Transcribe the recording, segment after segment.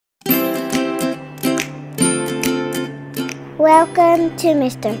Welcome to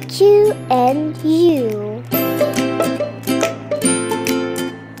Mr. Q and You.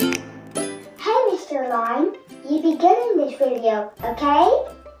 Hey Mr. Lion, you be good in this video, okay?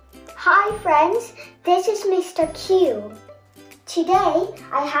 Hi friends, this is Mr. Q. Today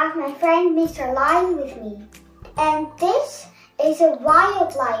I have my friend Mr. Lion with me, and this is a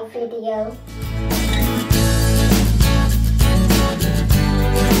wildlife video.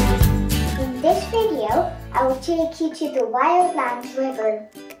 In this video, I will take you to the Wildlands River,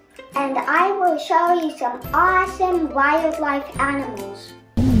 and I will show you some awesome wildlife animals.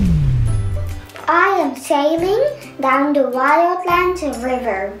 I am sailing down the Wildlands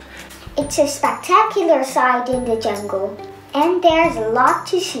River. It's a spectacular sight in the jungle, and there's a lot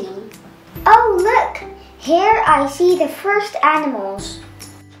to see. Oh look! Here I see the first animals.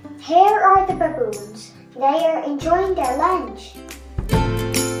 Here are the baboons. They are enjoying their lunch.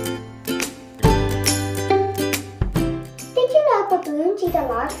 Did you know baboons eat a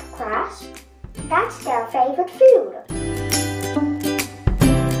lot of grass? That's their favorite food.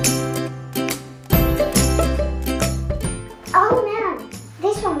 Oh man,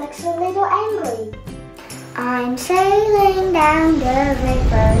 this one looks a little angry. I'm sailing down the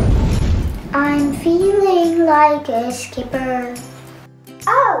river. I'm feeling like a skipper.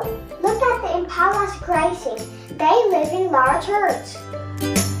 Oh, look at the Impalas grazing. They live in large herds.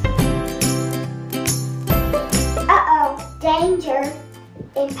 Uh-oh, danger.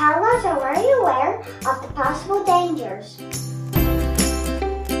 Impalas are very aware of the possible dangers.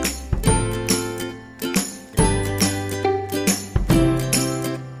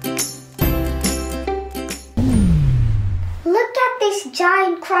 Look at this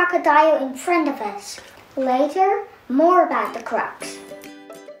giant crocodile in front of us. Later, more about the crocs.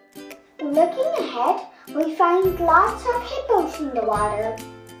 Looking ahead, we find lots of hippos in the water.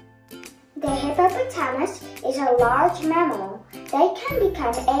 The hippopotamus is a large mammal. They can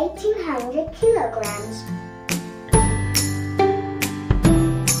become 1,800 kilograms.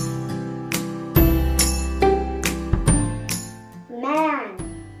 Man,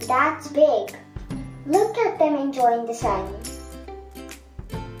 that's big. Look at them enjoying the sun.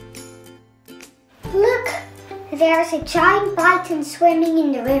 Look, there's a giant python swimming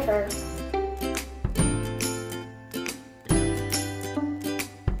in the river.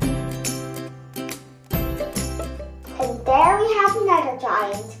 And there we have another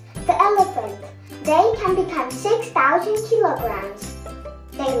giant, the elephant. They can become 6,000 kilograms.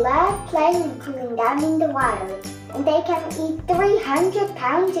 They love playing and cooling down in the water, and they can eat 300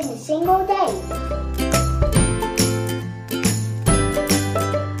 pounds in a single day.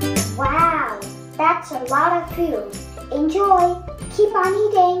 Wow, that's a lot of food. Enjoy. Keep on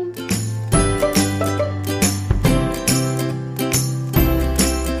eating.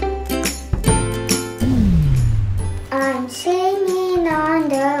 I'm singing on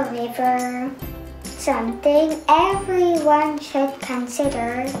the river. Something everyone should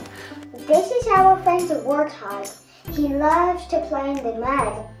consider. This is our friend the warthog. He loves to play in the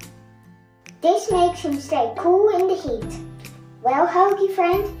mud. This makes him stay cool in the heat. Well, Hoagie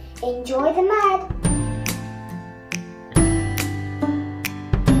friend, enjoy the mud.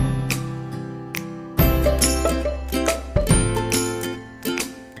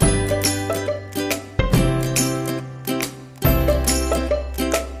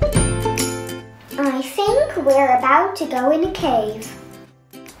 I think we're about to go in a cave.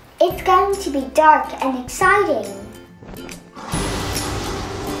 It's going to be dark and exciting.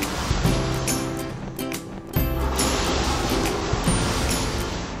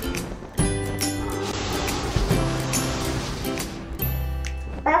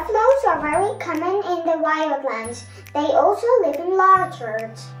 Buffaloes are very common in the wildlands. They also live in large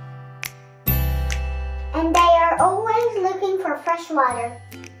herds. And they are always looking for fresh water.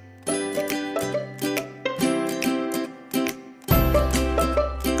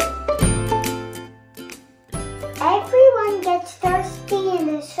 Everyone gets thirsty in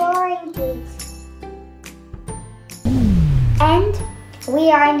the soaring heat. And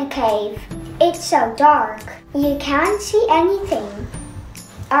we are in a cave. It's so dark. You can't see anything.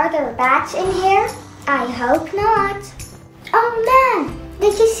 Are there bats in here? I hope not. Oh man,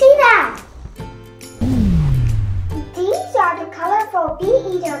 did you see that? These are the colorful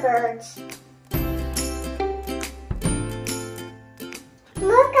bee-eater birds.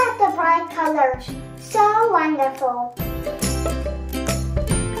 Look at the bright colors. So wonderful.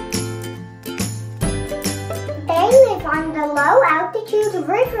 They live on the low altitude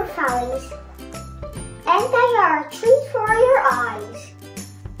river valleys. And they are a treat for your eyes.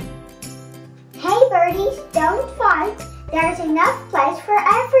 Hey birdies, don't fight. There's enough place for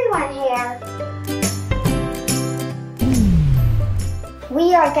everyone here.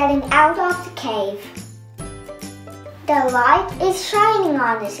 we are getting out of the cave. The light is shining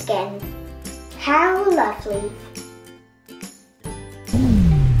on us again. How lovely.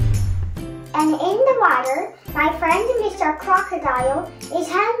 And in the water, my friend Mr. Crocodile is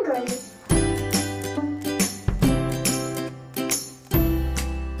hungry.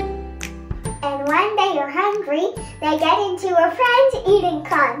 And when they are hungry, they get into a friend eating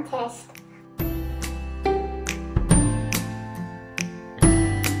contest.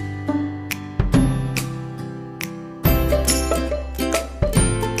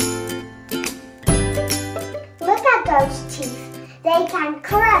 Look at those teeth. They can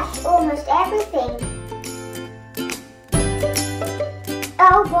crush almost everything.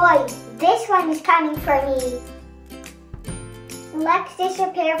 Oh boy, this one is coming for me. Let's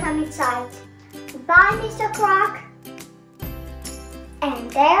disappear from its sight. Bye, Mr. Croc. And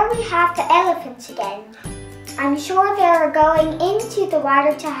there we have the elephants again. I'm sure they are going into the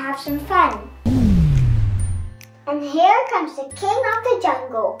water to have some fun. And here comes the king of the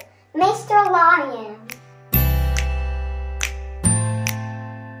jungle, Mr. Lion.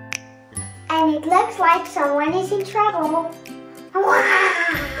 And it looks like someone is in trouble.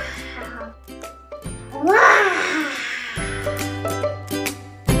 Wow! Wow!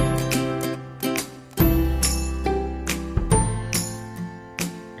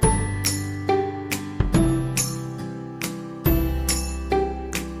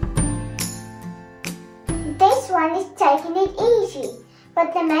 This one is taking it easy,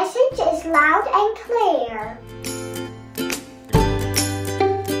 but the message is loud and clear.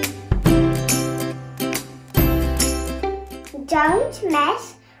 Don't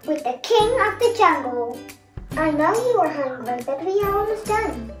mess with the king of the jungle. I know you are hungry, but we are almost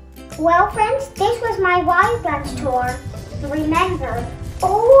done. Well, friends, this was my Wildlands tour. Remember,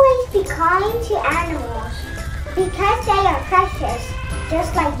 always be kind to animals because they are precious,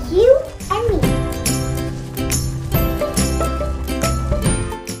 just like you and me.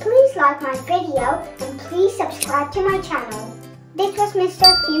 Please like my video and please subscribe to my channel. This was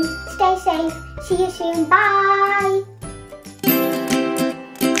Mr. Q. Stay safe. See you soon. Bye.